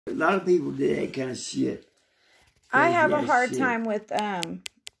A lot of people do that kind of shit. I have a hard time with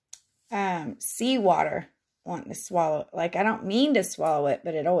seawater wanting to swallow. Like, I don't mean to swallow it,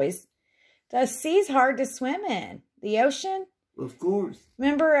 but it always... The sea's hard to swim in. The ocean? Of course.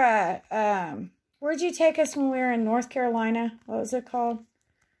 Remember, where'd you take us when we were in North Carolina? What was it called?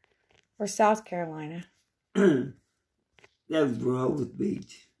 Or South Carolina? That was Rehoboth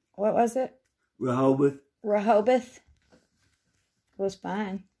Beach. What was it? Rehoboth. Rehoboth. It was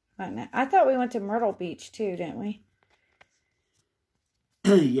fun, wasn't it? I thought we went to Myrtle Beach too, didn't we?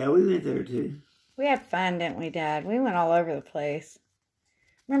 Yeah, we went there too. We had fun, didn't we, Dad? We went all over the place.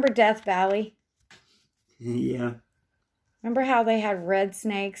 Remember Death Valley? Yeah. Remember how they had red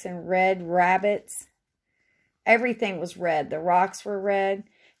snakes and red rabbits? Everything was red. The rocks were red.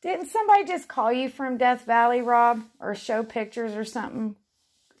 Didn't somebody just call you from Death Valley, Rob? Or show pictures or something?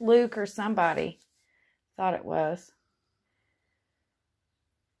 Luke or somebody. Thought it was.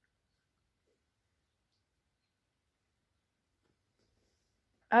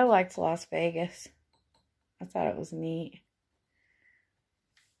 I liked Las Vegas. I thought it was neat.